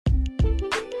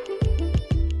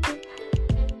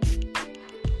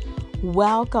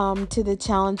Welcome to the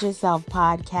Challenge Yourself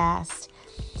podcast.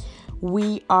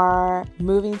 We are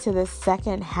moving to the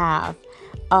second half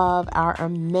of our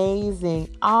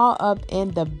amazing All Up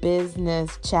in the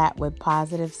Business chat with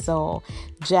Positive Soul,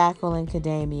 Jacqueline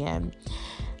Kadamian.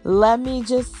 Let me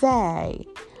just say,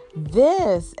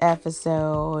 this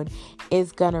episode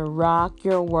is going to rock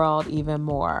your world even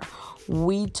more.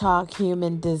 We talk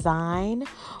human design.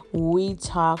 We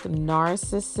talk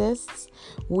narcissists.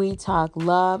 We talk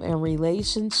love and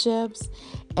relationships.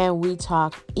 And we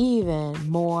talk even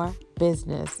more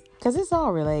business. Because it's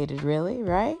all related, really,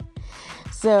 right?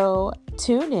 So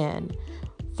tune in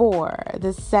for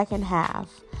the second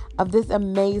half of this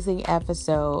amazing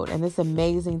episode and this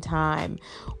amazing time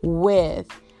with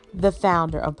the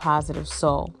founder of Positive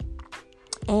Soul.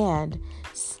 And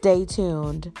stay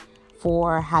tuned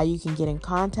for how you can get in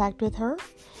contact with her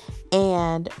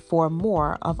and for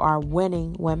more of our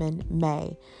Winning Women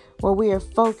May, where we are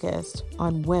focused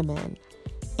on women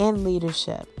in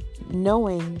leadership,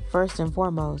 knowing first and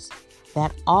foremost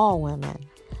that all women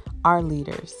are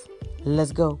leaders.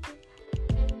 Let's go.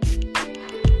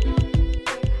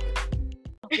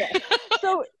 Okay.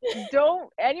 So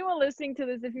don't anyone listening to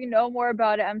this, if you know more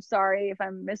about it, I'm sorry if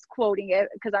I'm misquoting it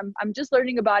because I'm just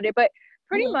learning about it, but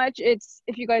pretty much it's,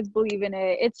 if you guys believe in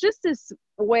it, it's just this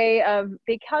way of,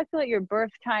 they calculate your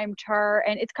birth time chart,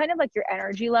 and it's kind of like your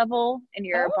energy level in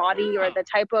your body, or the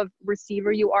type of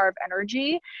receiver you are of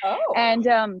energy. And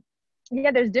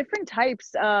there's different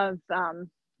types of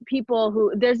people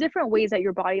who, there's different ways that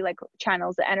your body like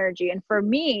channels the energy. And for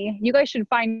me, you guys should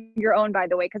find your own, by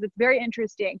the way, because it's very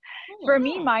interesting. For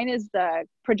me, mine is the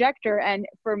projector, and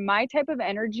for my type of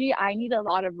energy, I need a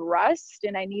lot of rest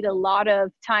and I need a lot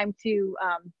of time to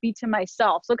be to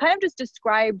myself. So it kind of just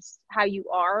describes how you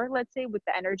are, let's say, with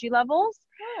the energy levels.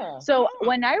 So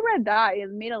when I read that, it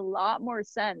made a lot more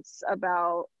sense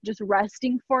about just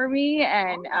resting for me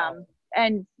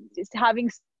and just having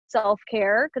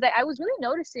self-care, because I was really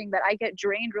noticing that I get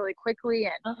drained really quickly,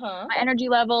 and my energy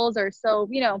levels are so,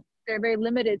 they're very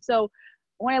limited. So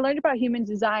when I learned about human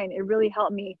design, it really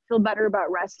helped me feel better about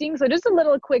resting. So just a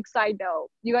little quick side note,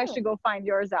 you guys should go find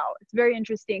yours out. It's very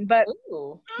interesting. But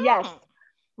yes,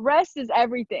 rest is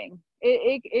everything.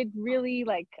 It really,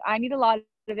 like, I need a lot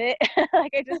of it,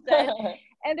 like I just said.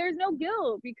 And there's no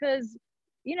guilt, because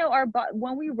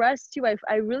when we rest too,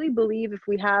 I really believe if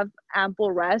we have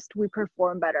ample rest, we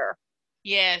perform better.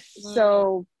 Yes.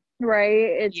 So,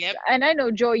 right. And I know,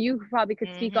 Joy, you probably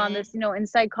could speak on this, in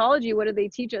psychology, what do they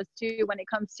teach us too when it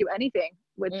comes to anything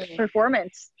with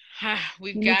performance?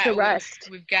 We've got to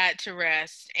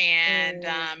rest. And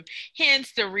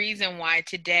hence the reason why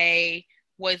today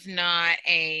was not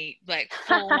a like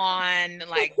full on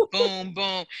like boom,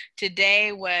 boom.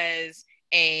 Today was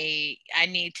I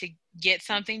need to get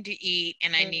something to eat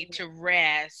and I need to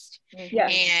rest.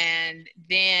 And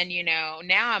then,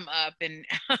 now I'm up and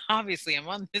obviously I'm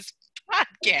on this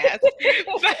podcast,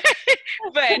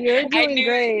 but you're doing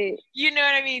great. You know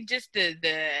what I mean? Just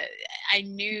I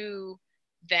knew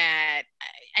that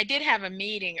I did have a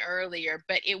meeting earlier,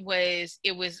 but it was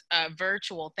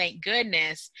virtual, thank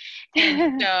goodness.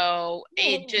 And so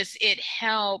it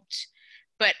helped.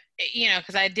 But,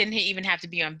 because I didn't even have to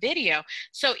be on video.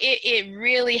 So it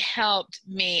really helped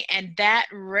me. And that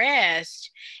rest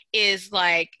is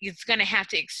like, it's going to have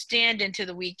to extend into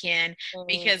the weekend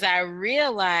because I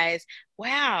realized,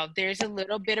 wow, there's a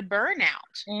little bit of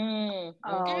burnout.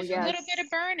 There's a little bit of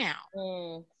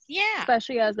burnout. Yeah.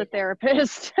 Especially as a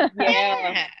therapist.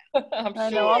 Yeah.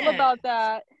 I know all about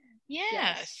that.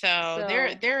 Yeah. So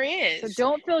there is. So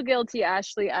don't feel guilty,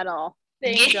 Ashley, at all.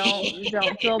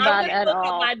 Don't feel bad at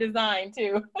all. My design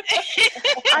too.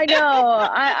 I know.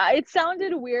 It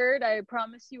sounded weird. I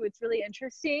promise you, it's really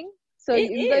interesting. So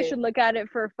you guys should look at it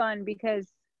for fun, because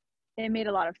it made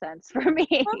a lot of sense for me.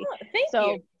 Thank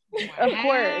you. Of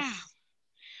course.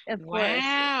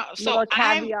 Wow. So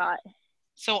caveat.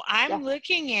 I'm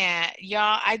looking at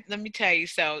y'all. Let me tell you.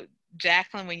 So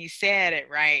Jacqueline, when you said it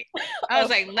right, I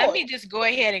was like, let me just go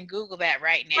ahead and Google that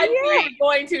right now. I'm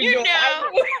going to.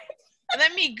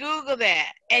 Let me Google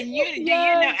that. And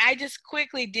I just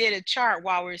quickly did a chart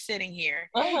while we're sitting here.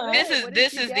 This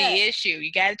is the issue.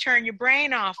 You got to turn your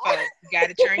brain off, folks. You got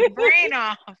to turn your brain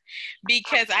off,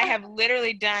 because I have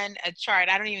literally done a chart.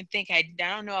 I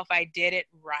don't know if I did it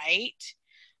right.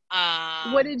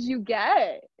 What did you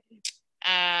get?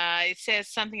 It says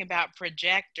something about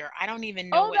projector. I don't even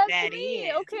know what that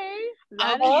is. Okay.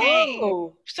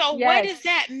 So what is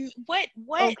that? What?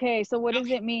 Okay. So what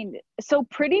does it mean? So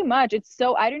pretty much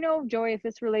I don't know, Joy, if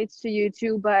this relates to you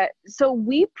too, but so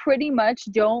we pretty much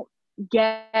don't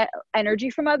get energy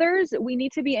from others, we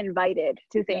need to be invited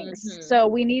to things. Mm-hmm. So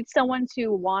we need someone to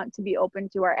want to be open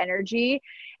to our energy.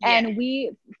 And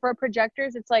we, for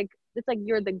projectors, it's like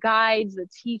you're the guides, the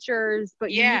teachers,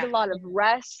 but you need a lot of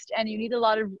rest and you need a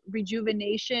lot of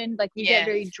rejuvenation. Like we get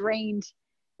very drained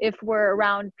if we're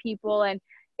around people, and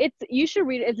you should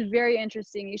read it. It's very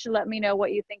interesting. You should let me know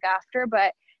what you think after,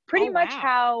 but pretty much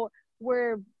how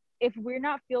if we're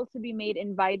not feel to be made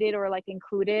invited or like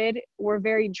included, we're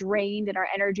very drained and our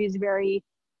energy is very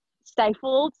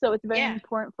stifled. So it's very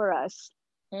important for us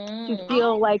to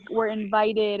feel like we're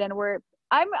invited and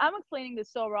I'm explaining this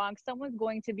so wrong. Someone's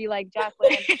going to be like,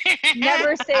 Jacqueline,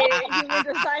 never say human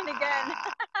design again.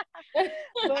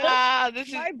 This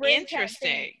is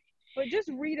interesting. But just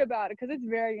read about it because it's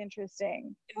very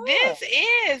interesting. This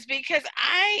is because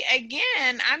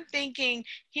I'm thinking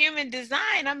human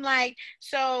design. I'm like,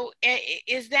 so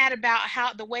is that about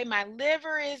how the way my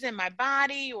liver is in my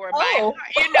body or my,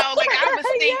 like I was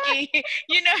thinking,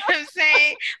 you know what I'm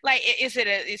saying? Like, is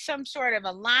it some sort of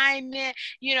alignment?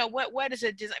 What is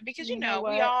it? Because, we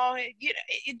all, it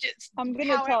just. I'm going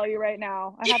to tell you right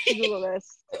now. I have to Google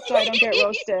this so I don't get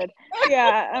roasted.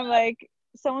 Yeah, I'm like,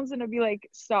 someone's gonna be like,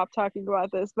 stop talking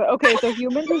about this. But okay, so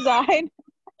human design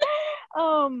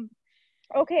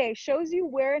shows you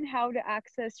where and how to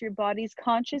access your body's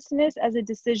consciousness as a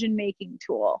decision-making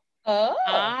tool. If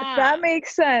that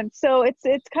makes sense. So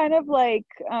it's kind of like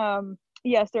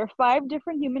yes, there are 5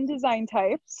 different human design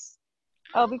types.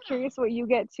 I'll be curious what you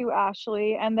get to,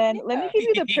 Ashley. And then let me give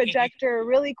you the projector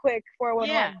really quick,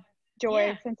 411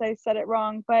 Joy, since I said it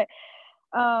wrong. But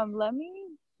let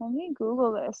me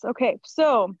Google this. Okay,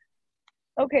 so,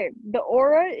 the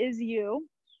aura is you.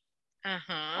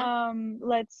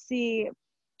 Let's see,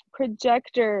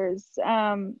 projectors.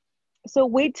 So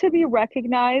wait to be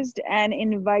recognized and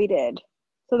invited.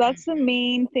 So that's the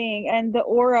main thing. And the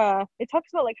aura, it talks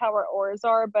about like how our auras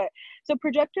are, but so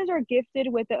projectors are gifted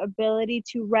with the ability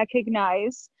to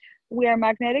recognize. We are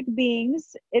magnetic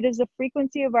beings. It is the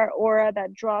frequency of our aura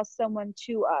that draws someone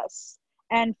to us.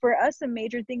 And for us, a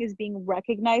major thing is being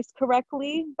recognized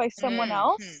correctly by someone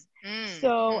else.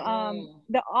 So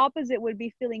the opposite would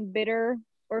be feeling bitter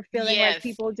or feeling like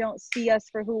people don't see us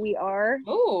for who we are.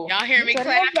 Ooh. Y'all hear me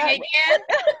clapping again?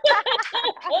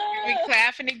 Me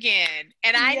clapping again.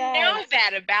 And I know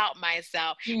that about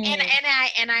myself.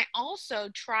 And I also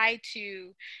try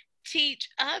to teach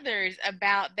others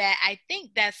about that. I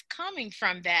think that's coming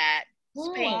from that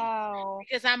space. Wow.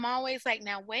 Because I'm always like,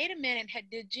 now wait a minute,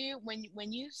 did you when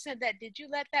you said that, did you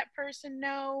let that person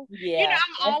know? I'm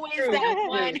always that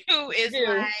one who is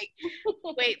like,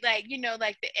 wait, like,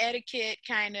 like the etiquette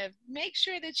kind of make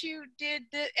sure that you did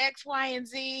the X, Y, and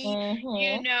Z,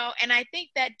 and I think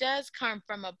that does come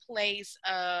from a place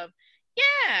of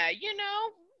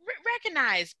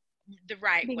recognize the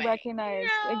right being way. Recognized.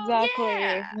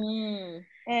 Exactly.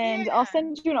 And I'll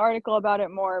send you an article about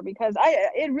it more because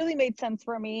it really made sense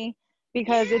for me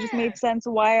because it just made sense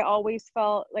why I always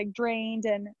felt like drained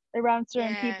and around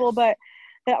certain people, but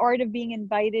the art of being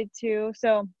invited to.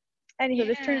 So anywho,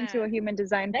 this turned into a human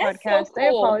design podcast. So cool. I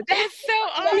apologize. That's so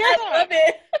awesome. I love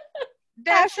it.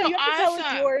 That's Actually, so you have to tell us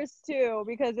awesome. yours too,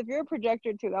 because if you're a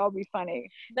projector too, that would be funny.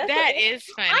 That is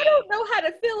funny. I don't know how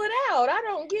to fill it out. I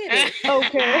don't get it.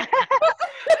 Okay.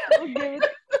 We'll give it.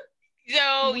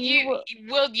 So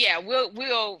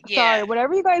we'll Sorry,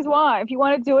 whatever you guys want. If you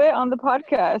want to do it on the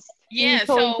podcast, you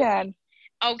totally can.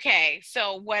 Okay,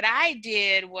 so what I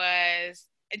did was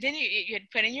then you had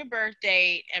put in your birth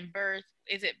date and birth.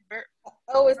 Is it birth?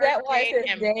 Oh, is that why it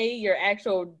says day, your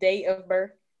actual date of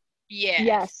birth?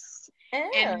 Yes.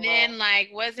 And then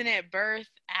wasn't it birth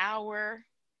hour?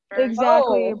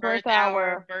 Exactly, birth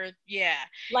hour. Birth,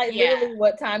 literally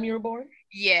what time you were born?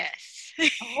 Yes.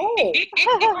 Oh.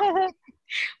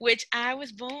 Which I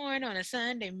was born on a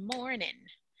Sunday morning.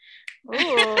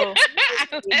 Ooh,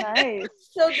 nice.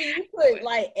 So do you put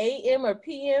AM or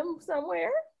PM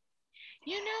somewhere?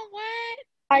 You know what?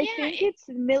 I think it's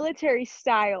military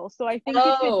style. So I think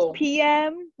if it's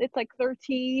PM, it's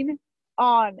 13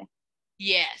 on.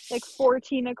 Yes.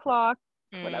 14 o'clock,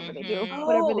 whatever they do,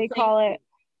 whatever they call it.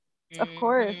 Of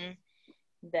course.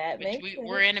 That makes sense.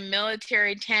 We're in a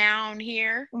military town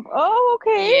here. Oh,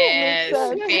 okay.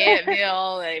 Yes,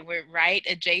 Fayetteville. We're right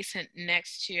adjacent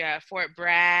next to Fort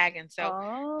Bragg, and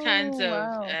so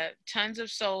tons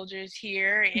of soldiers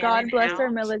here. God bless our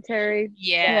military.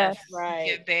 Yes,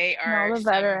 right. They are all the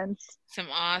veterans. Some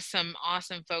awesome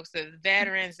folks. The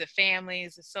veterans, the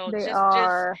families, the soldiers. They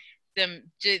are.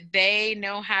 They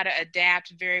know how to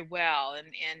adapt very well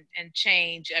and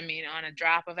change, on a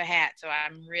drop of a hat. So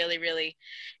I'm really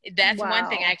that's one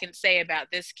thing I can say about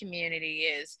this community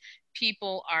is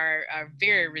people are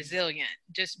very resilient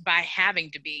just by having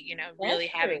to be, really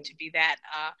having to be that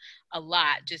a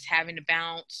lot, just having to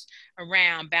bounce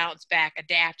around, bounce back,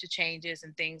 adapt to changes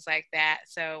and things like that.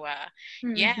 So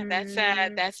yeah,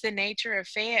 that's the nature of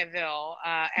Fayetteville.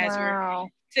 As we're Wow.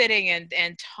 sitting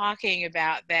and talking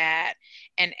about that,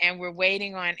 and we're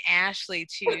waiting on Ashley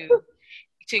to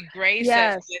grace us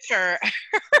Yes. with her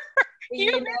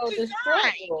human the design.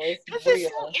 struggle is This real. is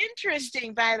so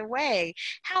interesting, by the way,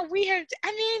 how we have,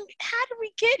 I mean, how did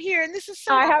we get here? And this is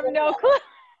so I have no clue.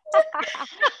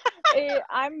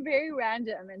 I'm very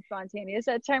random and spontaneous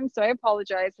at times, so I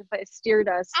apologize if I steered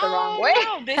us the wrong way.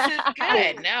 No, this is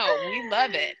good. No, we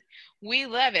love it. We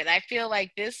love it. I feel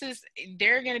like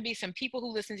there are going to be some people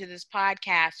who listen to this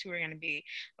podcast who are going to be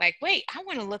like, wait, I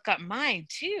want to look up mine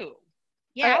too.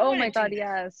 Yeah. Oh my God,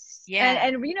 yes. Yeah.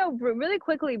 And really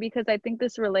quickly, because I think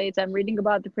this relates, I'm reading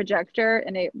about the projector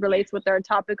and it relates with our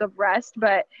topic of rest,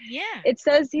 but yeah, it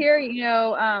says here,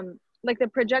 like the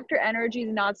projector energy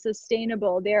is not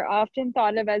sustainable. They're often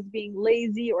thought of as being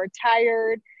lazy or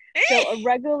tired. So a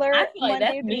regular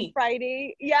Monday through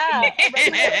Friday,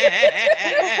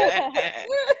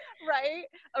 right?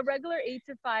 A regular 8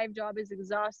 to 5 job is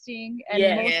exhausting,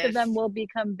 and most of them will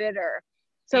become bitter.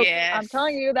 So I'm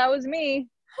telling you, that was me.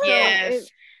 Yes.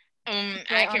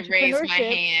 I can raise my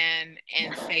hand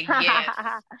and say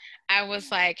yes. I was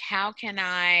like, how can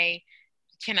I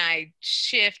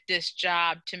shift this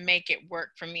job to make it work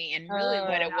for me? And really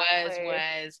what it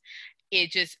was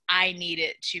I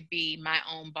needed to be my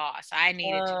own boss. I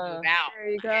needed to move out. There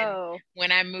you go. And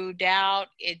when I moved out,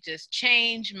 it just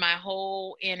changed my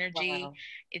whole energy. Wow.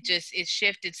 It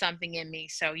shifted something in me.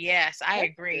 So yes, I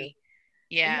agree.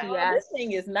 Yeah. No, this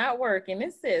thing is not working.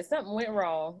 It says something went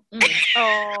wrong.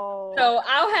 Oh. So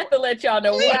I'll have to let y'all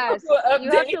know. Yes,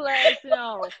 you have to let us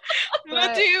know.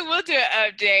 We'll do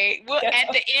an update.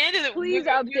 At the end of the please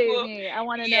update me. I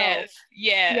want to know.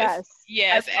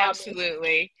 Yes,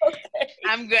 absolutely. Okay.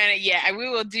 I'm gonna. Yeah, we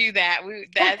will do that.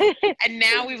 And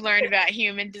now we've learned about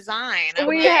human design.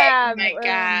 We have. Oh my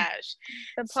gosh.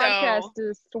 The podcast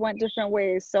just went different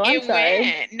ways. So I'm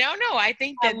sorry. No. I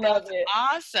think that's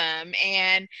awesome.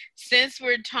 And since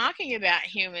we're talking about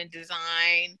human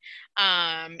design,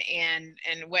 and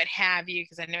what have you,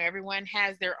 because I know everyone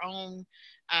has their own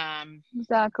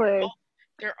exactly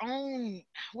their own,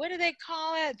 what do they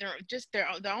call it? Their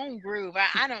own groove.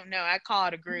 I don't know. I call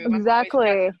it a groove. Exactly. I'm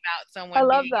always talking about someone I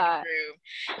love being that.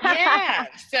 in a groove. Yeah.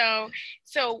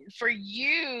 So for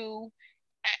you,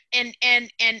 and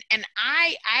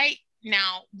I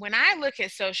now when I look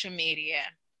at social media,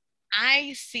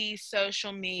 I see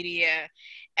social media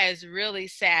as really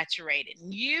saturated.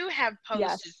 You have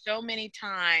posted so many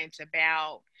times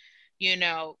about,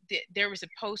 there was a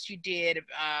post you did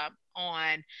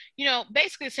on,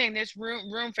 basically saying there's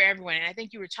room for everyone. And I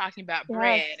think you were talking about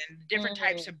bread and different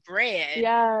types of bread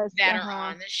that are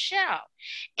on the shelf.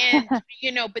 And,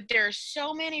 but there are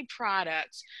so many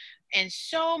products and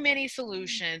so many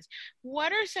solutions.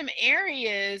 What are some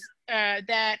areas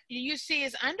that you see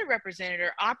as underrepresented,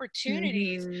 or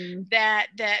opportunities that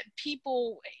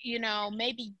people,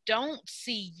 maybe don't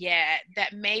see yet,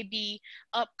 that may be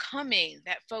upcoming,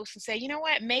 that folks can say, you know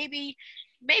what, maybe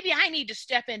I need to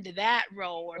step into that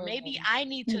role, or maybe I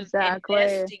need to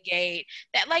investigate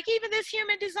that, like even this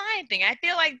human design thing. I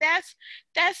feel like that's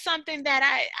something that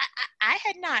I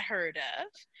had not heard of.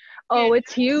 Oh,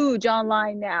 it's huge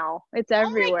online now. It's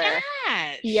everywhere. Oh my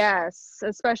gosh. Yes,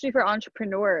 especially for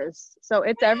entrepreneurs. So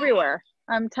it's everywhere.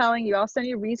 I'm telling you, I'll send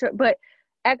you research. But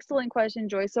excellent question,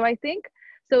 Joyce. So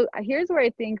here's where I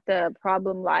think the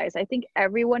problem lies. I think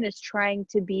everyone is trying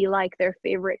to be like their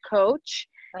favorite coach.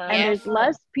 And there's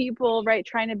less people, right,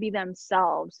 trying to be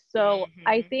themselves. So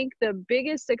I think the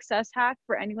biggest success hack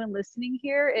for anyone listening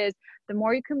here is the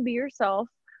more you can be yourself,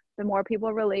 the more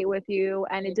people relate with you.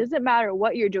 And it doesn't matter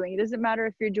what you're doing. It doesn't matter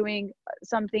if you're doing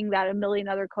something that a million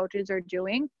other coaches are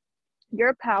doing.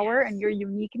 Your power and your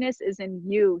uniqueness is in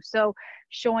you. So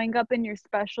showing up in your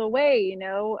special way,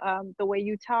 the way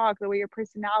you talk, the way your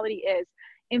personality is,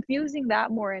 infusing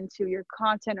that more into your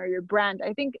content or your brand.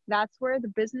 I think that's where the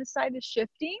business side is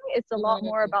shifting. It's a lot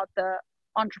more about the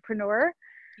entrepreneur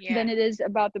than it is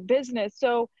about the business.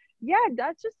 So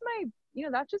that's just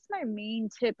my main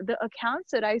tip. The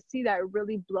accounts that I see that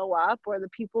really blow up, or the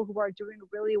people who are doing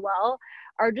really well,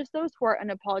 are just those who are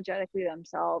unapologetically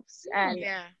themselves. And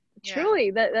truly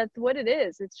that's what it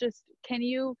is. It's just, can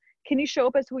you show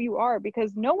up as who you are?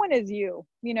 Because no one is you,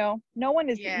 no one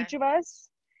is each of us.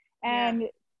 And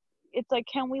it's like,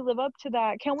 can we live up to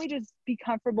that? Can we just be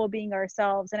comfortable being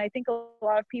ourselves? And I think a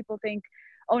lot of people think,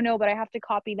 oh no, but I have to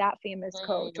copy that famous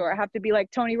coach, or I have to be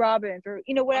like Tony Robbins, or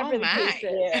whatever the case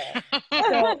is.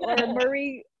 So, or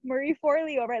Marie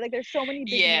Forleo, right? Like there's so many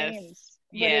big names,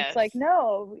 but it's like,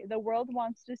 no, the world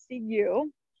wants to see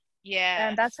you. Yeah.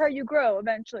 And that's how you grow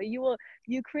eventually.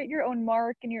 You create your own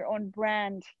mark and your own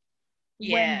brand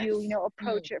when you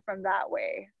approach it from that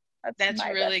way. That's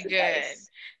really good. Advice.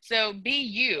 So be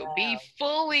you, be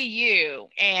fully you,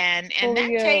 and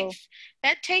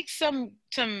that takes some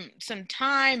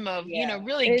time of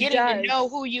really getting to know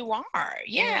who you are.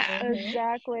 Yeah,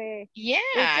 exactly. Yeah,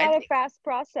 it's not a fast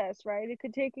process, right? It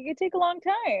could take a long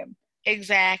time.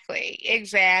 Exactly.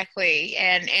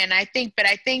 And I think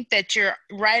that you're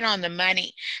right on the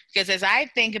money, because as I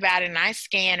think about it and I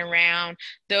scan around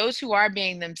those who are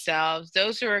being themselves,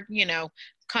 those who are,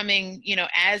 coming,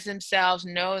 as themselves,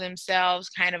 know themselves,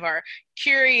 kind of are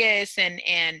curious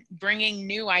and bringing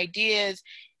new ideas,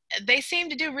 they seem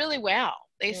to do really well.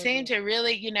 They seem to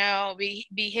really,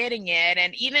 be hitting it.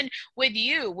 And even with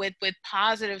you, with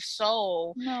Positive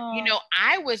Soul,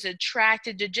 I was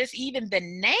attracted to just even the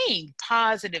name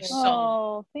Positive Soul.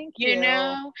 Oh, thank you.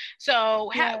 So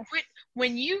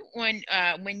when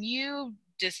you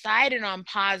decided on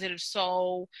Positive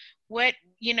Soul, what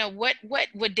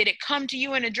did it come to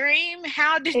you in a dream?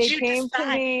 How did you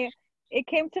decide? It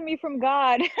came to me from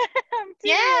God. It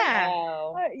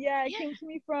came to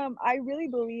me from, I really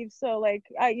believe so. Like,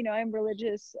 I'm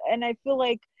religious, and I feel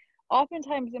like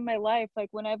oftentimes in my life, like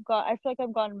when I feel like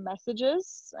I've gotten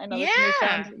messages. I know this may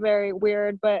sound very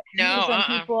weird, but no, some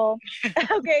people,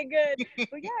 okay, good.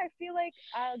 But yeah, I feel like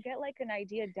I'll get like an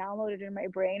idea downloaded in my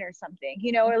brain or something,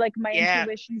 or like my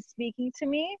intuition speaking to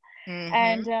me.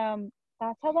 And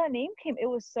that's how that name came. It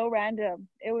was so random.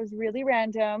 It was really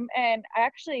random. And I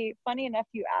actually, funny enough,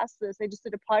 you asked this, I just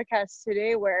did a podcast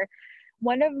today where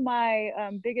one of my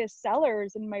biggest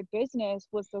sellers in my business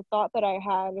was the thought that I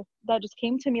had that just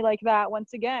came to me like that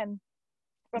once again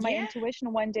from my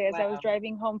intuition one day as I was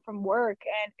driving home from work.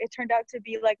 And it turned out to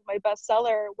be like my best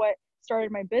seller, what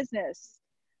started my business.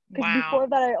 Because before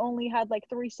that, I only had like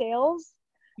 3 sales.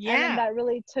 And then that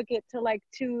really took it to like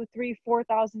 2, 3,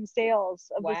 4,000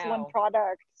 sales of this one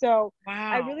product. So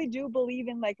I really do believe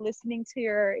in like listening to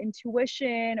your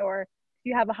intuition, or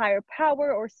you have a higher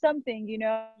power or something,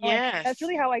 Like, that's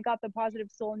really how I got the Positive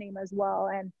Soul name as well.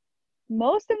 And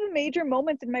most of the major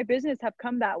moments in my business have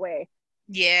come that way.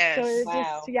 So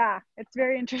it's it's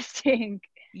very interesting.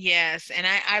 Yes, and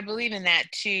I believe in that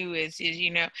too, is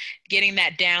getting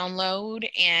that download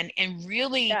and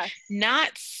really not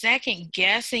second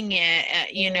guessing it,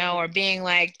 or being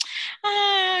like,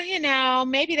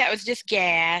 maybe that was just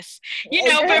gas,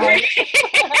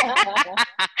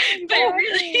 but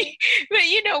really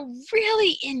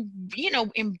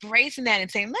embracing that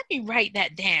and saying, let me write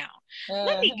that down.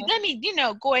 Let me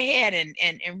go ahead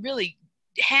and really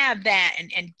have that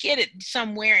and get it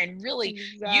somewhere and really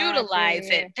utilize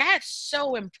it. That's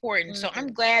so important. So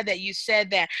I'm glad that you said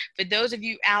that. For those of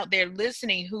you out there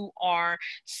listening who are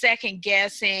second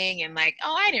guessing and like,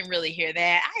 oh, I didn't really hear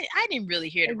that. I didn't really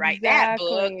hear to write that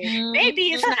book. Maybe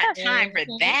it's not time for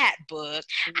that book.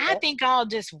 I think I'll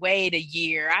just wait a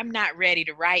year. I'm not ready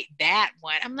to write that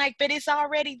one. I'm like, but it's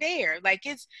already there. Like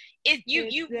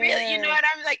you really,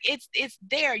 I'm like, it's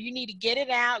there. You need to get it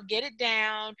out, get it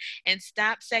down, and stop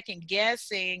second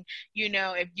guessing,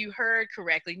 if you heard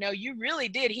correctly. No, you really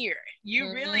did hear it.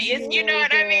 You really is,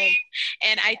 what I mean?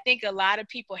 And I think a lot of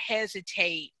people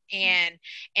hesitate and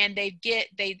they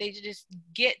just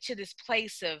get to this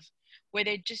place of where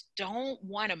they just don't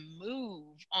want to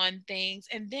move on things.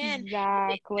 And then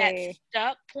that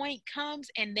stuck point comes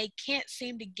and they can't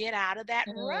seem to get out of that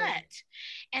rut.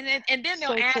 And then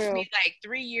they'll ask me like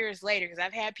 3 years later, because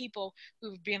I've had people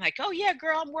who've been like, oh yeah,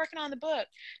 girl, I'm working on the book.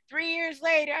 3 years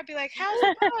later, I'd be like, how's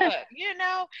the book?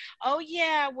 Oh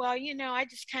yeah, well, I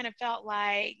just kind of felt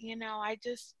like,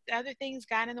 other things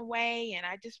got in the way and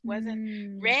I just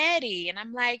wasn't ready. And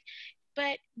I'm like,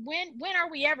 but when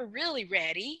are we ever really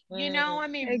ready? I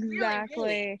mean,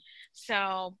 really.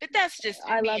 So, but that's just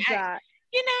I love that.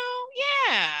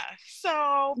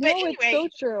 So, but anyway, it's so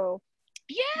true.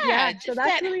 Yeah. So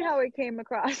that's really how it came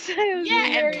across.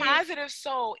 And Positive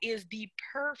Soul is the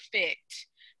perfect,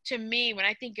 to me, when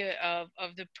I think of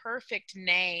the perfect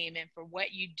name and for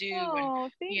what you do.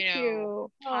 Thank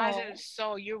you. Positive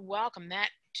Soul, you're welcome. That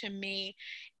to me,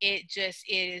 it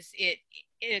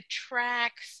it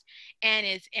attracts, and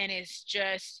it's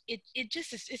just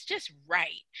it's just right.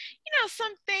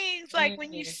 Some things, like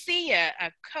when you see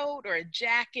a coat or a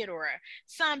jacket or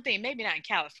something, maybe not in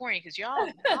California because y'all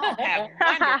have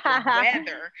wonderful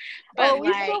weather, but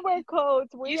we still wear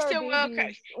coats. you We are still will.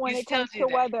 babies when You it still comes do to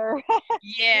that. weather.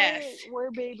 Yes.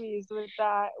 We're babies with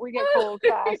that. We get cold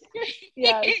fast.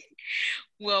 Yes.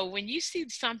 Well, when you see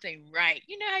something right,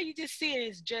 you know how you just see it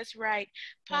is just right.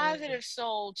 Positive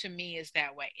Soul to me is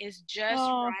that way. It's just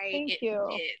right. Thank It you.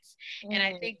 fits. And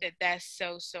I think that that's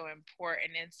so, so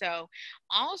important. And so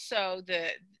also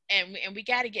and we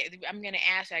got to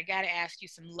I got to ask you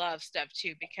some love stuff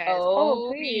too,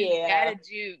 because please.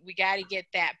 we got to get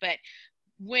that. But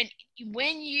when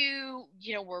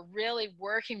were really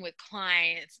working with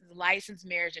clients, licensed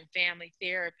marriage and family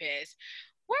therapists,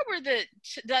 what were the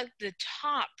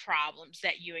top problems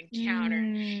that you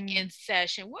encountered in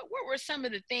session? What were some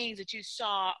of the things that you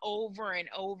saw over and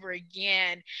over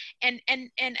again? And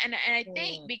I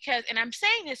think because, and I'm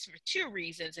saying this for two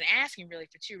reasons and asking really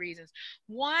for two reasons.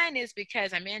 One is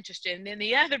because I'm interested, and then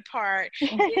the other part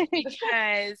is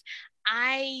because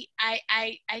I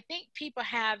think people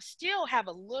still have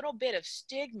a little bit of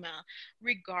stigma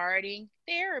regarding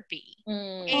therapy.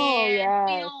 And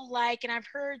feel like, and I've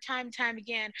heard time and time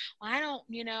again, well, I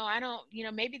don't,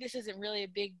 maybe this isn't really a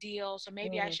big deal, so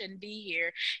maybe I shouldn't be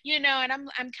here, and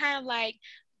I'm kind of like,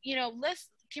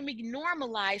 can we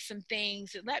normalize some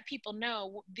things and let people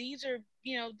know these are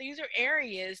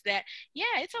areas that,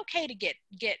 it's okay to get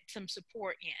some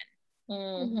support in.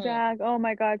 Exactly. Oh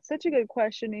my God, such a good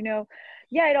question.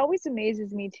 It always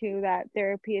amazes me too that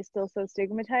therapy is still so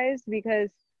stigmatized, because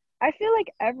I feel like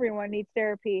everyone needs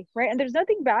therapy, right? And there's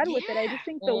nothing bad with it. I just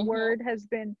think the word has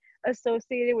been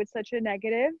associated with such a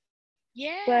negative.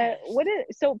 Yeah. But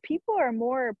so people are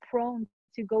more prone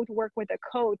to go to work with a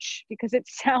coach because it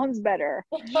sounds better.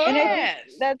 Yes. And I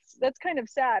think that's kind of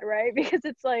sad, right? Because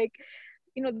it's like,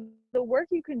 the work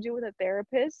you can do with a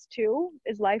therapist too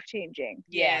is life-changing.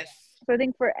 Yes. So I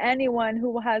think for anyone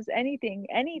who has any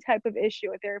type of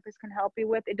issue a therapist can help you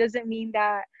with, it doesn't mean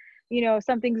that,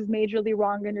 something's majorly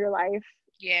wrong in your life.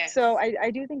 Yes. So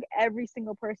I do think every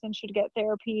single person should get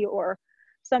therapy or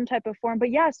some type of form. But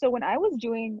so when I was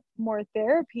doing more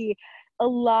therapy, a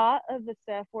lot of the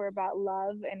stuff were about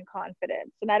love and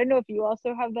confidence. And I don't know if you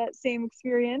also have that same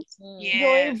experience,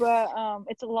 Joy, but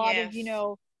it's a lot of,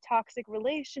 toxic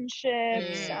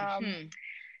relationships,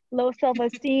 low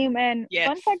self-esteem. And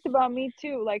fun fact about me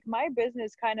too, like my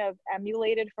business kind of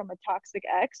emulated from a toxic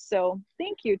ex, so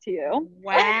thank you to you.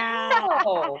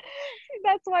 Wow.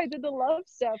 That's why I did the love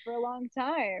stuff for a long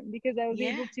time, because I was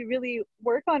able to really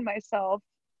work on myself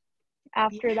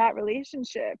after that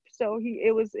relationship. So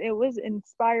it was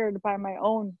inspired by my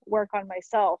own work on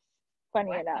myself,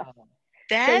 funny enough.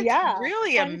 That's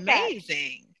really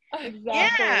amazing.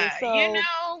 Exactly.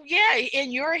 In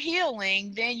your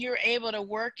healing, then you're able to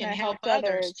work and help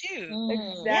others too.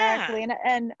 Exactly.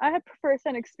 And I had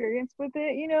first-hand experience with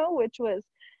it, which was,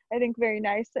 I think, very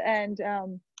nice. And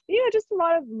just a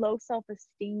lot of low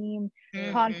self-esteem,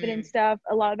 confidence stuff,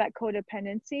 a lot of that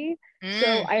codependency.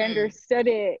 So I understood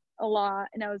it a lot,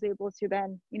 and I was able to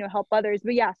then, help others.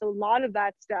 But so a lot of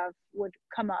that stuff would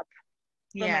come up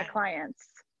for my clients.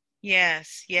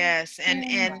 Yes. And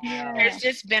there's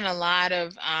just been a lot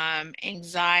of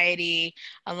anxiety,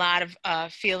 a lot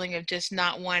of feeling of just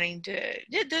not wanting to,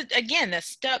 again, the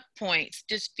stuck points,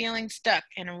 just feeling stuck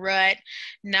in a rut,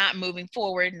 not moving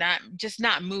forward, not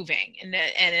moving. And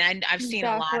I've seen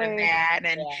a lot of that.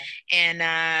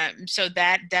 And so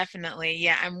that definitely,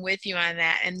 I'm with you on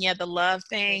that. And the love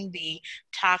thing, the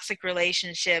toxic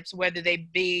relationships, whether they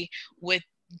be with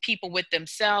people with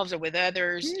themselves or with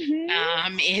others,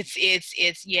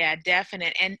 it's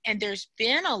definite. And there's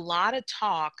been a lot of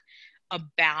talk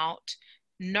about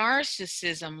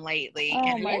narcissism lately.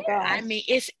 Oh my God. I mean,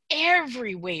 it's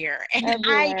everywhere. And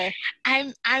everywhere.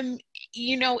 I'm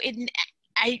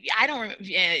I don't,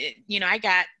 I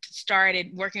got started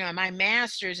working on my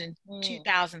master's in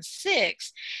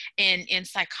 2006 in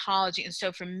psychology. And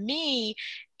so for me,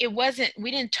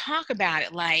 we didn't talk about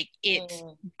it like it's,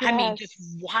 I mean, just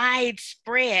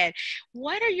widespread.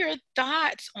 What are your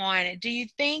thoughts on it? Do you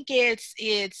think it's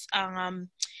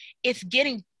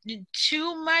getting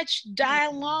too much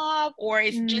dialogue, or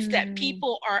it's just that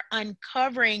people are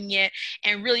uncovering it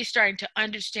and really starting to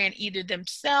understand either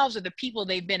themselves or the people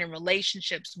they've been in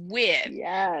relationships with?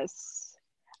 Yes.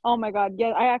 Oh my God. Yeah,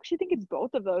 I actually think it's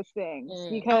both of those things,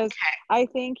 because I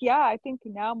think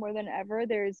now more than ever,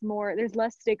 there's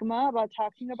less stigma about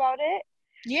talking about it.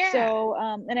 Yeah. So,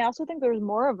 and I also think there's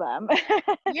more of them.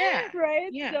 Yeah. Right.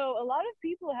 Yeah. So a lot of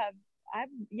people have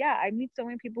I meet so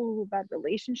many people who've had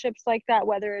relationships like that,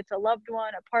 whether it's a loved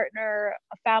one, a partner,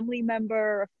 a family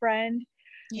member, a friend.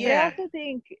 But I Yeah. also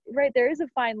think, right, there is a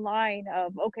fine line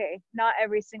of, okay, not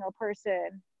every single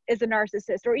person is a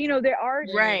narcissist, or, there are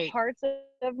Right. parts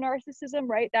of narcissism,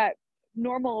 right, that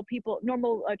normal people,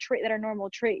 trait that are normal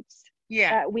traits Yeah.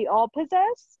 that we all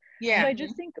possess. Yeah. So I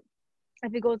just think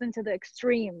if it goes into the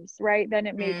extremes, right, then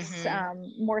it makes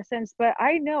more sense. But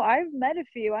I know I've met a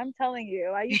few. I'm telling you,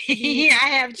 I used to be. Yeah, I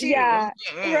have too. Yeah,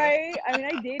 right. I mean,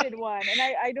 I dated one, and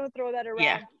I don't throw that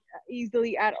Yeah. around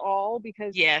easily at all,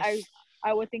 because Yes.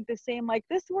 I would think the same. Like,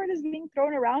 this word is being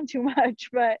thrown around too much,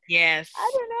 but Yes.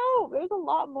 I don't know. There's a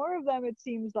lot more of them, it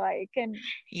seems like, and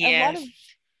a lot Yes. of.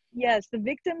 Yes, the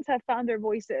victims have found their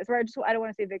voices. Or I don't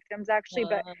want to say victims actually,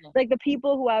 but like the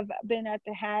people who have been at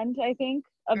the hand, I think,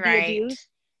 of the Right. abuse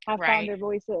have found Right. their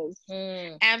voices.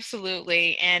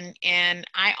 Absolutely. And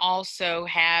I also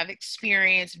have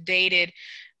experienced, dated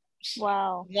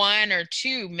Wow. one or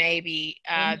two maybe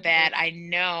that I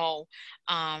know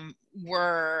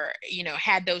were,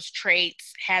 had those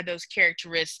traits, had those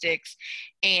characteristics,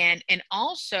 and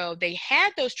also they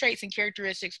had those traits and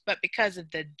characteristics, but because of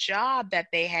the job that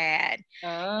they had,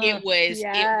 it was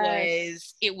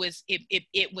Yes. it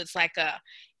was like a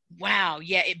wow,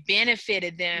 yeah, it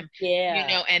benefited them,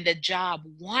 and the job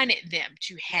wanted them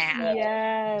to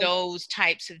have those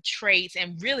types of traits,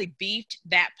 and really beefed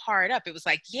that part up. It was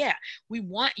like, yeah, we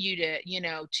want you to,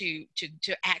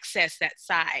 to access that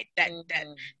side, that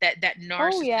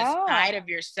narcissist side of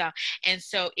yourself. And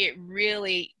so it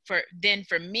really, for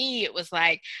me, it was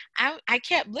like, I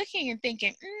kept looking and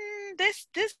thinking, this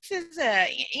is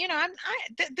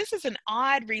this is an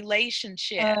odd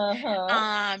relationship. And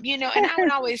I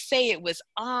would always say it was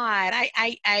odd.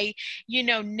 I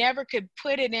never could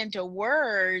put it into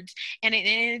words.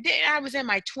 I was in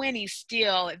my 20s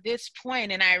still at this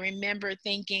point, and I remember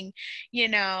thinking,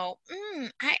 I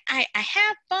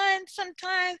have fun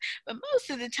sometimes, but most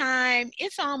of the time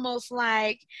it's almost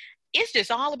like it's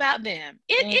just all about them.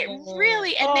 It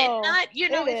really, and then not,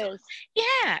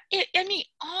 I mean,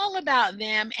 all about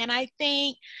them. And I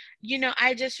think,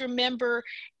 I just remember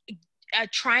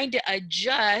trying to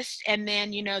adjust, and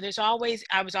then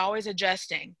I was always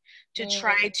adjusting to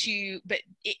try to, but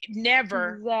it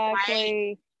never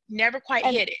quite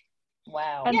hit it.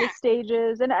 Wow. And the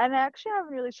stages, and actually I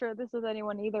haven't really shared this with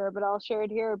anyone either, but I'll share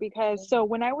it here, because so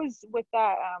when I was with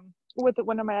that with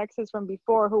one of my exes from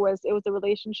before, the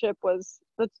relationship was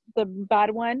the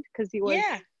bad one, because he was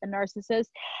a narcissist.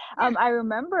 I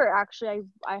remember actually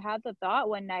I had the thought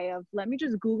one night of, let me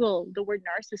just Google the word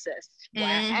narcissist.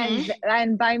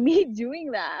 And by me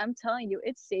doing that, I'm telling you,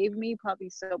 it saved me probably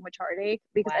so much heartache,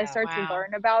 because I started to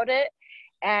learn about it.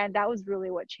 And that was really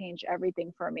what changed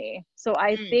everything for me. So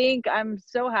I think I'm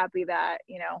so happy that,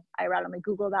 I randomly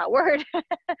Googled that word.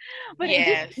 But it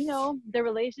just, the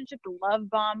relationship, the love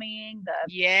bombing,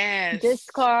 the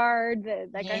discard,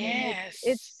 I mean,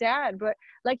 it's sad. But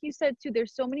like you said too,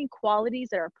 there's so many qualities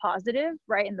that are positive,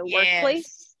 right, in the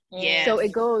workplace. So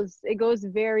it goes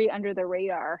very under the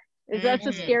radar. That's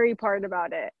the scary part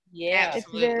about it. Yeah,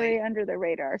 it's very under the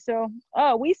radar. So,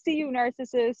 we see you,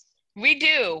 narcissists. We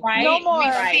do. Right? No more.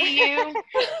 We see you.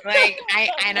 Like,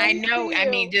 I know, I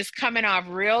mean, just coming off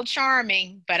real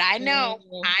charming, but I know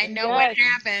what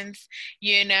happens.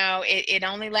 It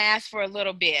only lasts for a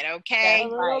little bit, okay? A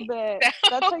little bit.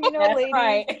 That's how you know, ladies.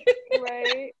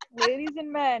 Right? Ladies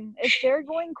and men, if they're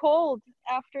going cold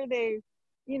after they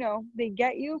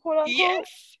get you, quote unquote.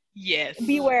 Yes.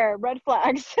 Beware, red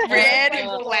flags. Red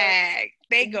flag.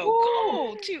 They go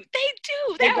cold too. They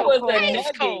do. That was a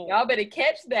nugget. Y'all better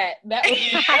catch that. That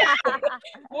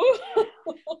was.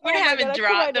 We're having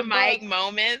drop the mic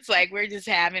moments. Like, we're just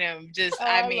having them.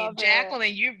 I mean,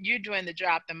 Jacqueline, you're doing the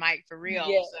drop the mic for real.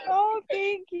 Yes. So. Oh,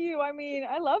 thank you. I mean,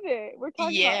 I love it. We're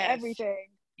talking about everything.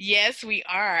 Yes, we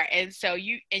are. And so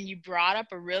you brought up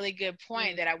a really good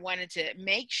point that I wanted to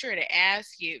make sure to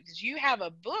ask you, because you have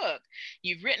a book.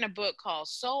 You've written a book called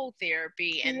Soul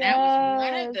Therapy, and that was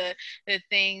one of the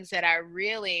things that I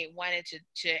really wanted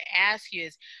to ask you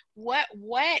is what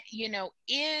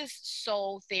is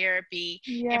soul therapy,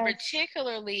 and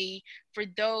particularly for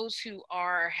those who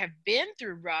have been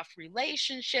through rough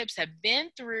relationships, have been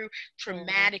through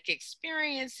traumatic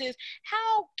experiences.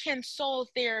 How can soul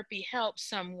therapy help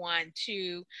someone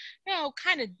to,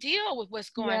 kind of deal with what's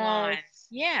going on?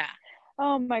 Yeah.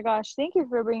 Oh my gosh, thank you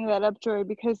for bringing that up, Joy,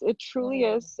 because it truly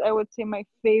is, I would say, my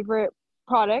favorite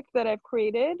product that I've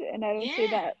created, and I don't say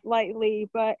that lightly,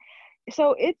 but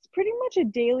so it's pretty much a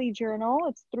daily journal.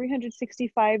 It's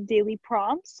 365 daily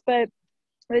prompts, but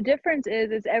the difference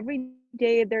is every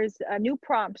day there's a new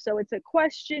prompt. So it's a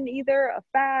question, either a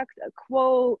fact, a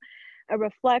quote, a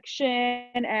reflection,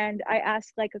 and I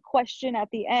ask like a question at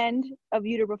the end of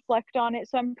you to reflect on it.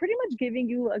 So I'm pretty much giving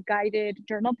you a guided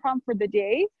journal prompt for the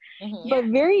day, but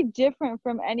very different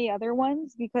from any other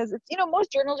ones, because it's,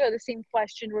 most journals are the same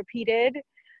question repeated.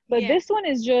 But this one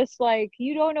is just like,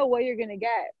 you don't know what you're going to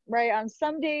get, right? On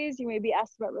some days, you may be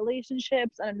asked about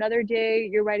relationships. On another day,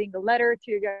 you're writing a letter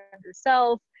to your younger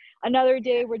self. Another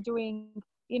day, we're doing,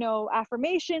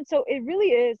 affirmation. So it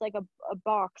really is like a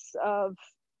box of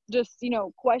just,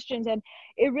 questions. And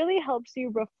it really helps you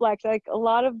reflect. Like a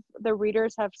lot of the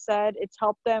readers have said it's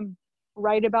helped them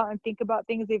write about and think about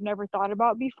things they've never thought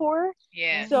about before.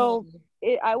 Yeah. So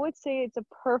I would say it's a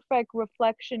perfect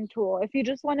reflection tool if you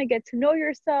just want to get to know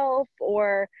yourself,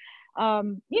 or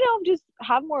just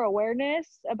have more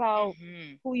awareness about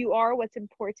who you are, what's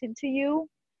important to you.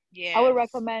 Yes. I would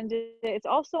recommend it. It's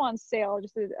also on sale,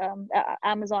 just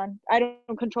Amazon. I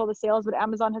don't control the sales, but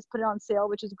Amazon has put it on sale,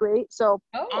 which is great. So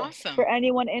awesome. For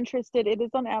anyone interested, it is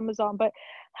on Amazon, but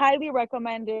highly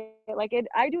recommend it. Like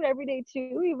I do it every day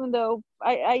too, even though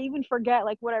I even forget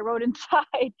like what I wrote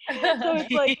inside. So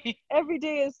it's like every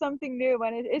day is something new,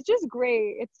 and it's just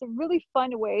great. It's a really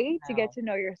fun way to get to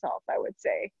know yourself, I would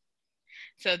say.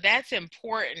 So that's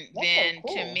important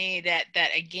to me, that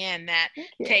again, that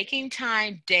taking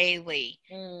time daily,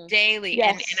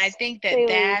 yes, and I think that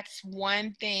that's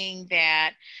one thing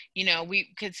that,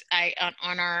 because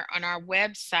on our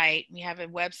website, we have a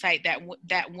website that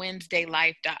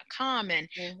WednesdayLife.com, and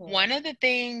one of the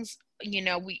things,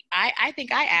 I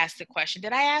think I asked the question.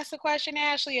 Did I ask the question,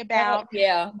 Ashley, about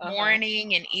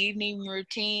morning and evening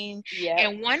routine?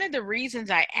 And one of the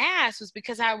reasons I asked was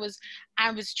because I was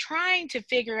trying to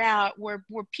figure out, were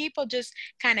people just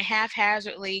kind of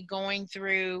haphazardly going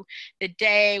through the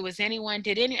day?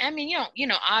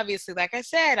 Obviously, like I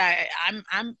said,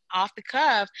 I'm off the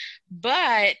cuff,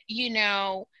 but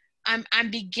I'm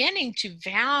beginning to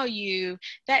value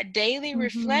that daily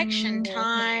reflection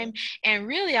time. And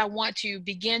really, I want to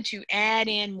begin to add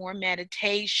in more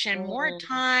meditation, more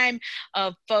time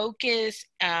of focus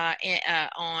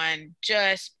on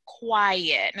just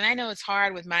quiet. And I know it's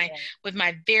hard with my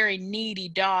very needy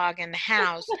dog in the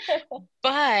house,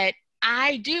 but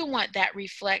I do want that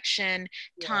reflection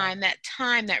time, that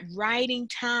writing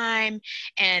time,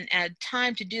 and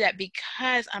time to do that,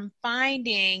 because I'm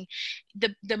finding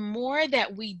the more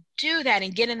that we do that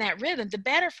and get in that rhythm, the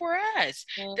better for us,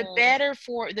 the better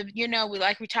for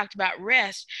we talked about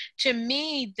rest. To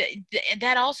me,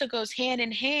 that also goes hand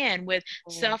in hand with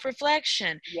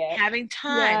self-reflection, having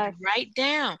time to write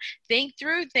down, think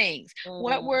through things.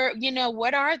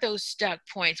 What are those stuck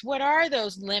points? What are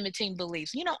those limiting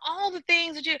beliefs? All the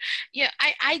things that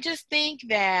I just think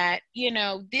that,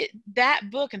 that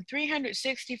book in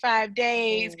 365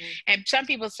 days, and some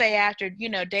people say after,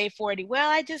 day 40,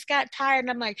 well, I just got tired. And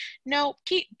I'm like, no,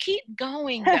 keep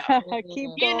going though.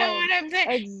 Keep going. You know what I'm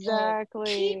saying? Exactly.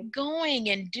 Keep going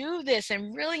and do this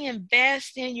and really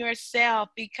invest in yourself,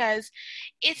 because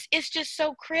it's just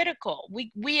so critical.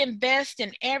 We invest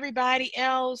in everybody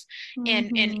else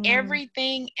and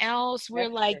everything else. We're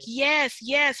like, yes,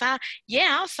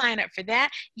 I'll sign up for that.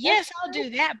 Yes, I'll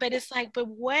do that. But it's like, but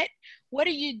what are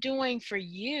you doing for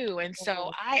you? And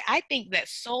so I think that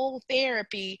soul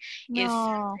therapy is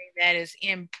something that is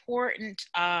important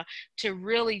to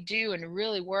really do and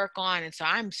really work on. And so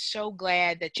I'm so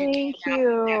glad that you came out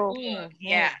with that book.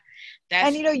 Yeah.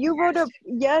 And you wrote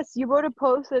a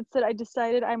post that said, I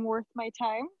decided I'm worth my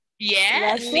time.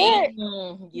 Yeah. That's it.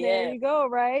 There you go,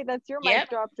 right? That's your mic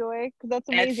drop, Joy, because that's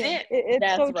amazing. That's it.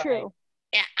 It's so true.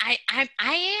 Yeah,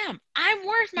 I am. I'm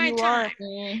worth my time.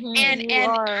 And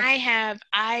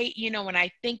when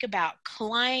I think about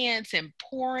clients and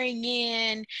pouring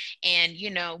in and,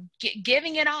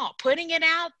 giving it all, putting it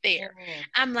out there,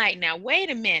 I'm like, now,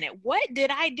 wait a minute. What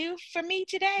did I do for me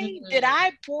today? Did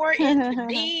I pour into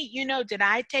me? Did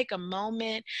I take a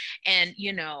moment and,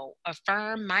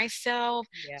 affirm myself,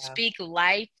 speak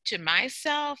life to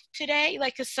myself today?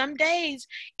 Like, 'cause some days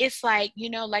it's like,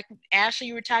 like Ashley,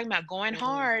 you were talking about going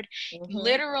hard.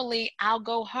 Literally, I'll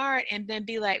go hard and then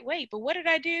be like, wait, but what did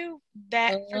I do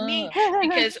that for me?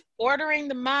 Because ordering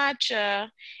the matcha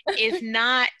is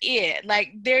not it.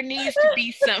 Like, there needs to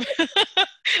be some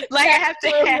like, I have to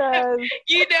have,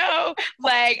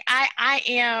 like I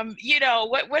am,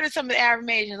 what are some of the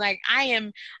affirmations? Like, I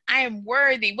am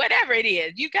worthy, whatever it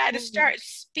is. You got to start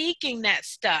speaking that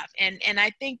stuff. And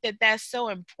I think that that's so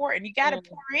important. You got to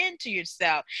pour into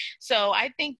yourself. So I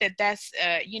think that that's,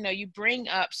 you bring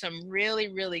up some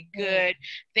really, really good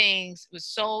things with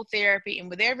soul therapy and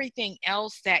with everything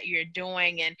else that you're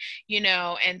doing. And,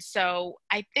 and so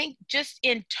I think just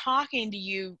in talking to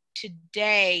you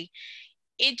today,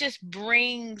 it just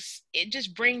brings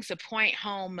a point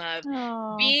home of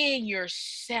being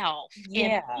yourself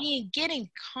and getting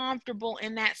comfortable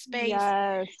in that space.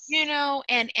 Yes.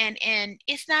 And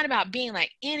it's not about being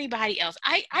like anybody else.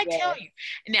 I tell you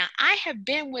now, I have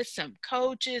been with some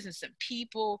coaches and some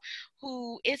people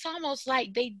who it's almost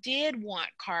like they did want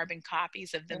carbon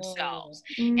copies of themselves.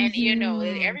 And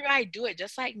everybody do it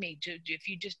just like me. If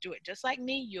you just do it just like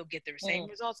me, you'll get the same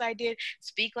results I did.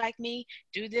 Speak like me,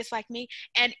 do this like me.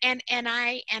 And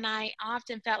I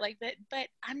often felt like that, but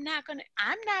I'm not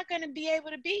gonna be able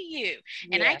to be you.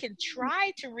 And I can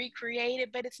try to recreate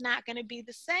it, but it's not gonna be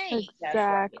the same.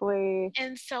 Exactly.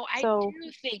 And so I do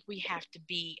think we have to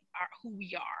be who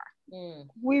we are.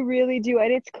 We really do.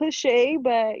 And it's cliche,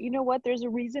 but you know what? There's a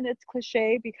reason it's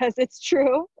cliche, because it's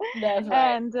true. That's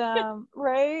right. And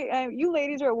right, you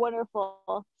ladies are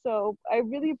wonderful. So I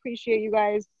really appreciate you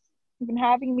guys even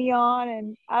having me on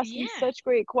and asking such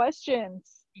great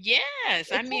questions. Yes.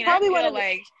 It's I mean, probably I feel one of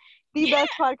like the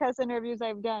best podcast interviews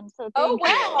I've done. So thank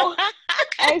wow. you.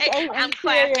 I'm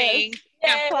clapping.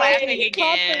 I'm clapping again.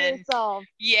 Clap for yourself.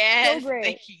 Yes. So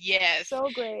great. Yes. So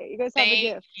great. You guys have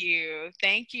a gift.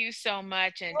 Thank you so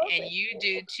much. And you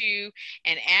do too.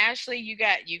 And Ashley, you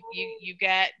got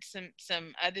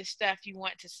some other stuff you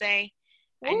want to say?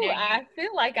 I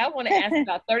feel like I want to ask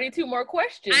about 32 more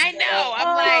questions. I know.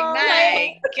 I'm like,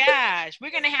 my gosh,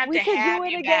 we're gonna have to have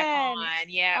you back on.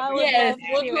 Yeah. Yes,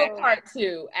 we'll do a part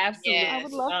 2. Absolutely. Yes. I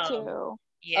would love to.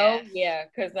 Yes. Oh yeah,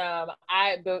 because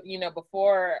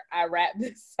before I wrap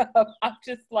this up, I'm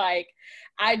just like,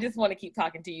 I just want to keep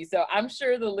talking to you. So I'm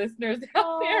sure the listeners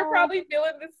out there are probably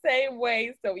feeling the same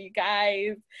way. So you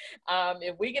guys,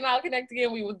 if we can all connect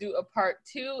again, we will do a part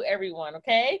 2, everyone.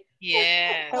 Okay?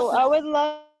 Yes. I would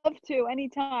love to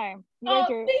anytime. You guys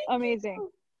are amazing.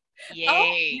 Yay.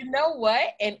 Oh, you know what?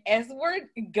 And as we're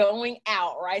going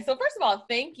out, right? So first of all,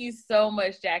 thank you so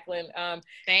much, Jacqueline.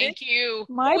 Thank you.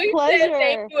 My pleasure. Said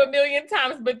thank you a million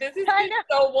times, but this has been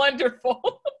so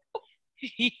wonderful.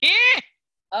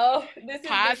 Oh, this is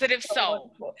Positive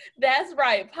Soul. Wonderful. That's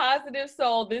right, Positive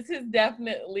Soul. This is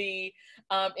definitely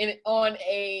on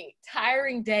a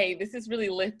tiring day. This has really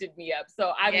lifted me up.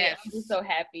 So I'm just so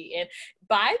happy. And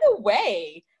by the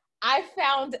way, I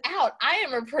found out I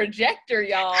am a projector,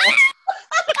 y'all.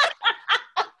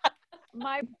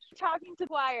 My talking to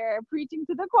choir, preaching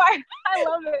to the choir. I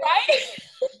love it.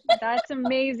 Right? That's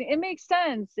amazing. It makes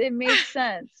sense.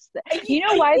 You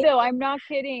know why though? I'm not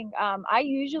kidding. I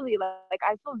usually like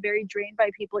I feel very drained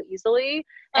by people easily.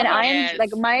 And I am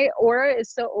like, my aura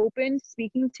is so open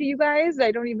speaking to you guys.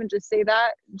 I don't even just say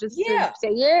that just to say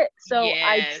it. So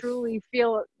I truly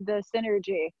feel the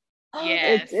synergy.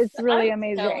 It's really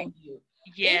amazing.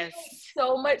 Yes. It makes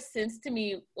so much sense to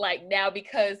me like now,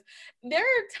 because there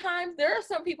are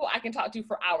some people I can talk to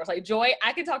for hours. Like Joy,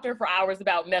 I can talk to her for hours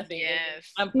about nothing.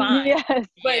 Yes. I'm fine. Yes.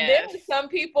 But then some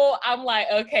people I'm like,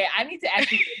 okay, I need to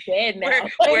actually get bed now.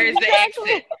 Where's the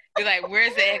exit? You're like,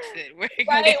 where's the exit?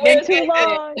 It's been too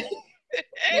long.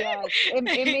 Yes. It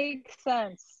makes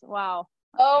sense. Wow.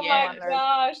 Oh my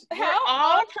gosh. We're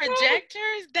all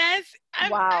projectors?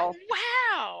 Wow.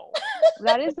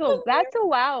 That's a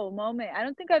wow moment. I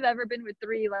don't think I've ever been with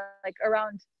 3, like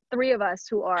around 3 of us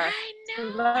who are. I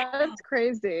know. So that's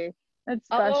crazy. That's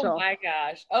special. Oh my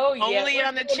gosh. Oh yeah. Only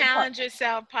on the Challenge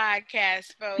Yourself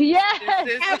podcast, folks. Yes.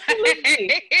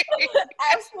 Absolutely.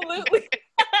 Absolutely.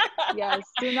 Yes.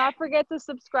 Do not forget to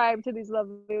subscribe to these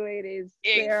lovely ladies.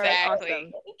 Exactly.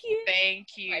 Awesome. Thank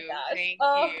you.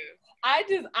 Oh Thank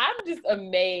you. I'm just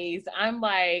amazed. I'm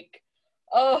like,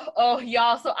 oh,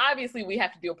 y'all. So obviously we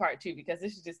have to do a part 2 because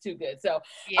this is just too good. So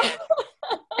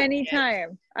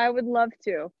anytime. I would love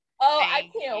to. I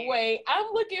can't wait. I'm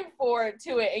looking forward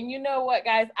to it. And you know what,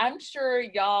 guys? I'm sure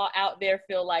y'all out there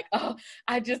feel like,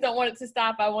 I just don't want it to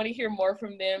stop. I want to hear more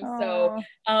from them. So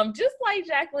just like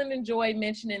Jacqueline and Joy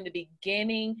mentioned in the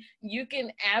beginning, you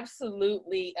can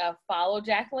absolutely follow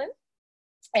Jacqueline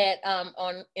at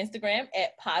on Instagram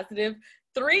at positive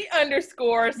 3_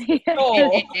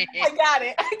 soul. I got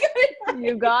it. Right.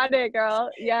 You got it, girl.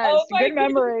 Yes. Good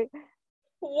memory.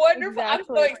 Wonderful. Exactly.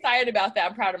 I'm so excited about that.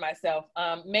 I'm proud of myself.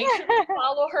 Make sure to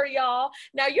follow her, y'all.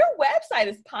 Now, your website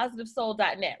is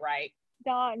positivesoul.net, right?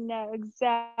 .net,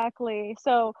 exactly.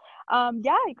 So,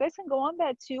 you guys can go on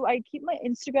that too. I keep my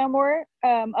Instagram more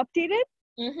updated.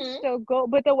 Mm-hmm. So go,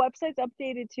 but the website's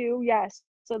updated too. Yes.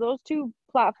 So those 2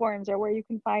 platforms are where you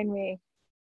can find me.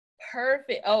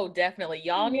 Perfect. Oh, definitely.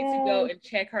 Y'all need to go and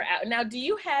check her out. Now, do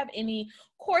you have any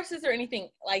courses or anything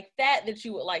like that that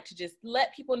you would like to just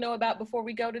let people know about before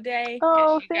we go today?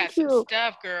 Oh, You thank got some you.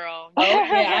 stuff, girl. Oh,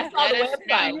 Yeah, yeah, I saw let the us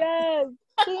website. know. Yes,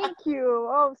 thank you.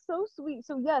 Oh, so sweet.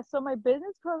 So yes, so my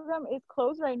business program is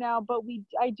closed right now, but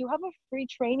I do have a free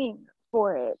training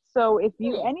for it. So if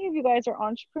any of you guys are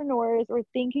entrepreneurs or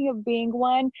thinking of being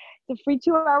one, it's a free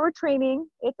 2-hour training.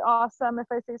 It's awesome if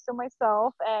I say so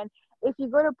myself. And if you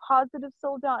go to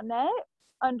positivesoul.net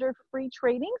under free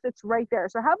trainings, it's right there.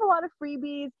 So I have a lot of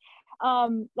freebies.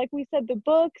 Like we said, the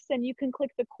books, and you can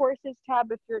click the courses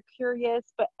tab if you're curious,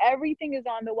 but everything is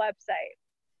on the website.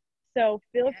 So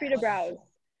feel free to browse.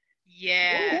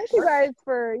 Yes. Thank you guys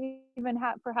for even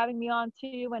for having me on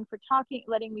too, and for talking,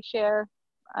 letting me share.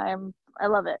 I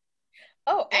love it.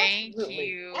 Oh, Thank absolutely.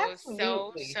 you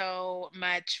Absolutely. so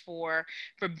much for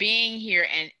being here,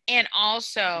 and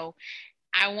also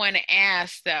I want to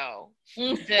ask though,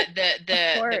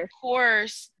 the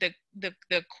course,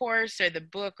 the course or the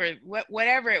book or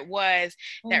whatever it was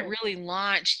that really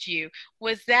launched you,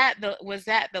 was that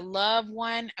the love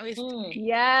one?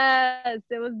 Yes,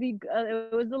 it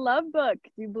was the love book.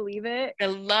 Do you believe it? The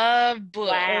love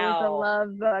book. Wow. It was a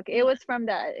love book. It was from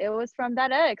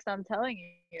that ex, I'm telling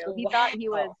you. He thought he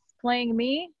was playing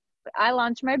me. I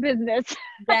launched my business.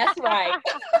 That's right.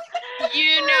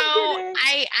 You know,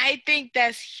 I think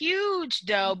that's huge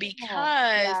though,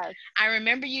 because I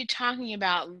remember you talking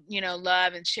about,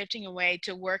 love and shifting away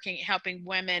to helping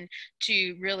women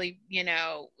to really,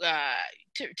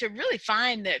 to really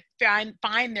find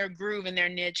their groove and their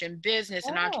niche in business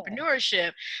and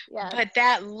entrepreneurship. But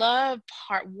that love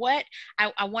part,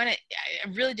 I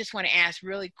really just want to ask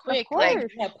really quick,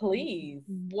 please.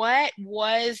 What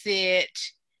was it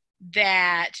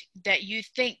that you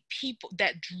think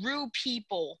that drew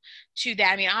people to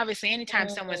that? I mean, obviously anytime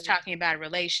someone's talking about a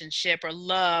relationship or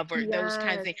love or those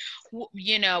kinds of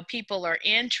things, people are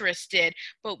interested,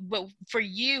 but for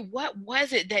you, what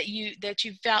was it that you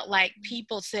felt like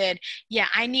people said, yeah,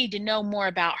 I need to know more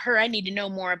about her, I need to know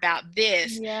more about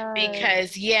this?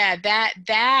 Because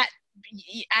that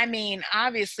I mean,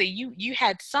 obviously you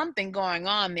had something going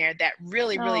on there that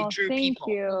really drew people. Thank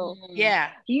you.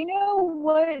 Yeah. You know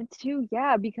what too?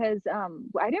 Yeah, because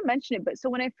I didn't mention it, but so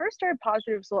when I first started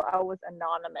Positive Soul, I was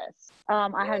anonymous.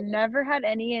 I had never had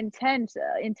any intent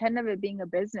of it being a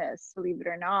business, believe it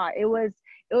or not. It was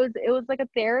like a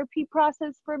therapy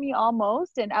process for me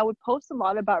almost, and I would post a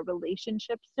lot about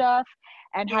relationship stuff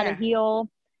and how to heal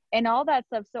and all that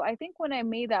stuff. So I think when I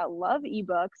made that love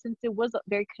ebook, since it was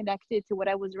very connected to what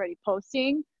I was already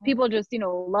posting, people just,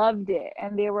 loved it.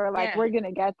 And they were like, we're going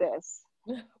to get this.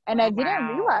 And I didn't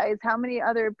realize how many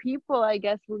other people, I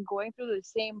guess, were going through the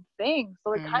same thing.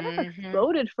 So it kind of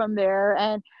exploded from there.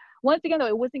 And once again, though,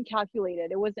 it wasn't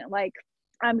calculated. It wasn't like,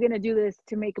 I'm going to do this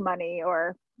to make money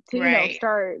or to,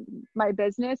 start my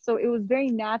business. So it was very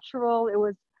natural. It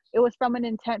was from an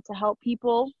intent to help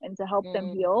people and to help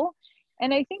them heal.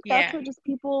 And I think that's what just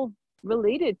people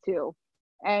related to.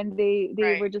 And they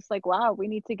were just like, wow, we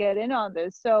need to get in on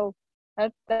this. So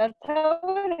that's how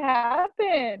it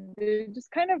happened. It just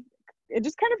kind of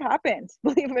happened,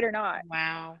 believe it or not.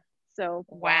 Wow. So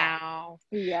wow.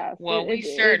 Yes. Well,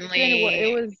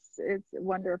 it's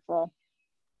wonderful.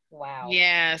 Wow.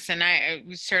 Yes, and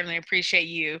we certainly appreciate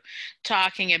you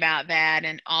talking about that,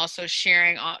 and also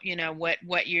sharing all,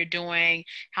 what you're doing,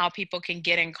 how people can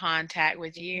get in contact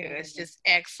with you. It's just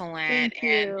excellent. Thank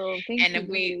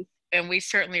you. And we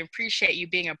certainly appreciate you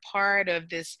being a part of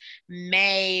this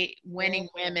May Winning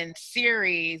Women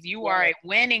series. You are a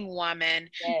winning woman.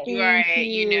 You are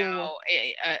a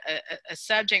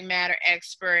subject matter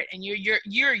expert, and you're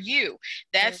you.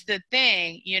 That's the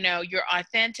thing. You're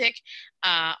authentic.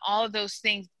 All of those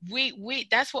things, we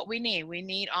that's what we need. We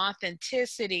need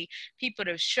authenticity, people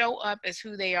to show up as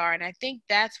who they are. And I think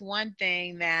that's one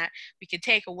thing that we could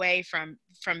take away from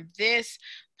this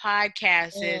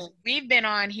podcast is we've been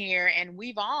on here and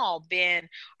we've all been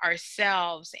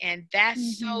ourselves, and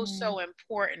that's so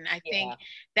important. I think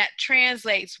that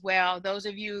translates well. Those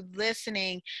of you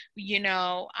listening,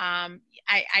 I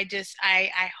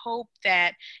hope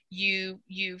that you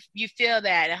feel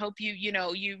that. I hope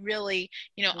you really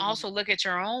also look at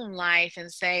your own life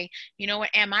and say, what,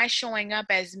 am I showing up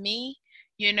as me?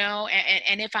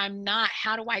 And if I'm not,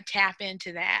 how do I tap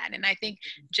into that? And I think,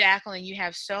 Jacqueline, you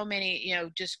have so many,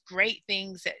 just great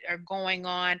things that are going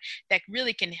on that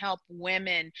really can help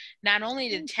women, not only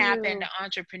to tap into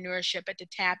entrepreneurship, but to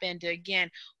tap into,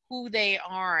 again, who they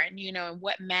are and, and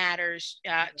what matters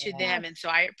to them. And so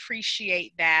I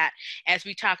appreciate that as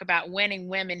we talk about winning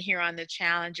women here on the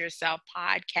Challenge Yourself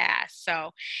podcast.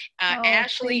 So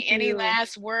Ashley, any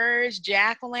last words?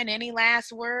 Jacqueline, any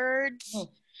last words?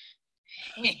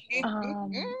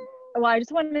 Well, I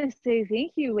just want to say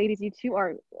thank you, ladies. You two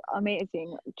are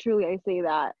amazing. Truly, I say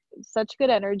that. Such good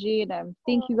energy. And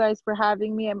thank you guys for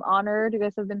having me. I'm honored. You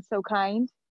guys have been so kind.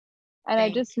 And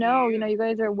I just know, you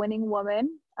guys are a winning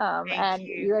woman. And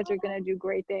you guys are going to do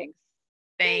great things.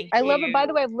 Thank you. I love it. By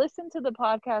the way, I've listened to the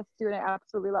podcast too, and I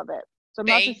absolutely love it. So I'm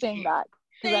not just saying that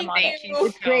because I'm on it.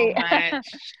 It's great. Much.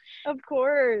 Of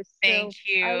course. Thank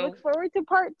you. I look forward to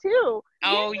part 2.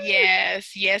 Oh,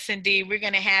 yes. Yes, indeed. We're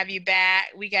going to have you back.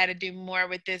 We got to do more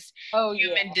with this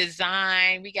human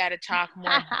design. We got to talk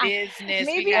more business.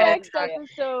 Maybe next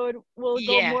episode we'll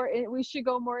go more we should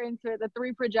go more into the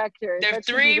 3 projectors. The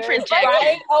 3 projectors.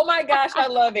 Right? Oh my gosh, I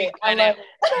love it. We're gonna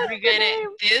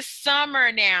this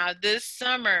summer,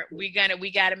 we got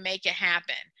to make it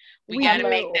happen. We got to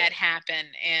make that happen,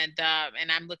 and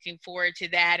I'm looking forward to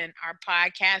that. And our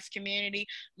podcast community,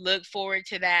 look forward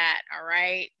to that. All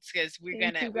right, because we're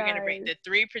gonna bring the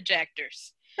 3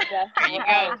 projectors. There you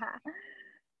go.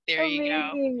 There you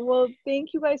go. Well,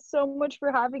 thank you guys so much for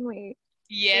having me.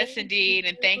 Yes, indeed.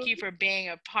 And thank you for being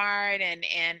a part and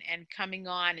coming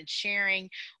on and sharing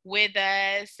with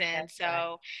us. And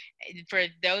for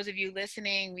those of you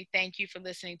listening, we thank you for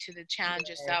listening to the Challenge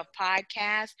Yourself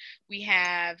podcast. We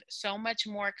have so much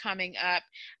more coming up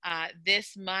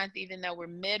this month, even though we're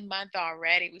mid-month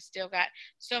already. We still got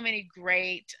so many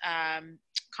great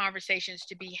conversations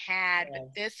to be had,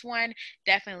 but this one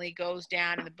definitely goes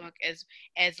down in the book as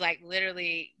like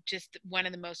literally just one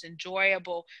of the most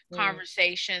enjoyable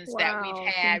conversations that we've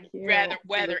had,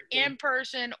 whether in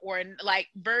person or like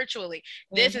virtually.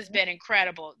 This has been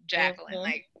incredible, Jacqueline.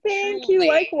 Like, thank you.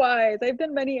 Likewise, I've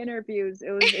done many interviews.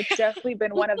 It's definitely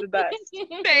been one of the best. Thank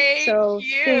you. Thank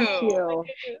you.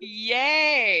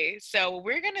 Yay. So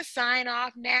we're gonna sign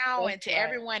off now, and to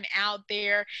everyone out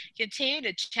there, continue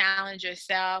to challenge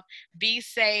yourself, be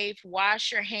safe,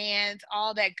 wash your hands,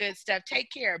 all that good stuff.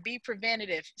 Take care, be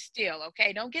preventative still,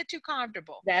 okay? Don't get too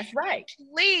comfortable. That's right.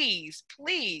 Please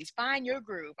find your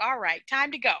groove. All right,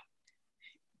 time to go.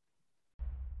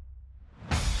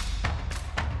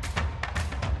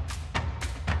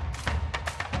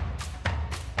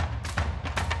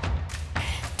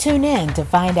 Tune in to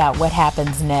find out what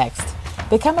happens next.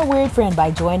 Become a Weird Friend by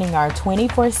joining our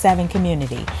 24/7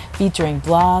 community featuring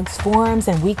blogs, forums,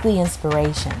 and weekly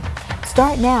inspiration.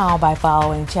 Start now by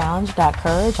following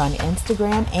challenge.courage on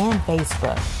Instagram and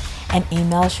Facebook. And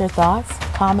email us your thoughts,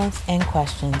 comments, and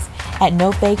questions at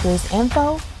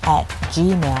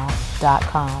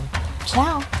nofakersinfo@gmail.com.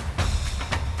 Ciao.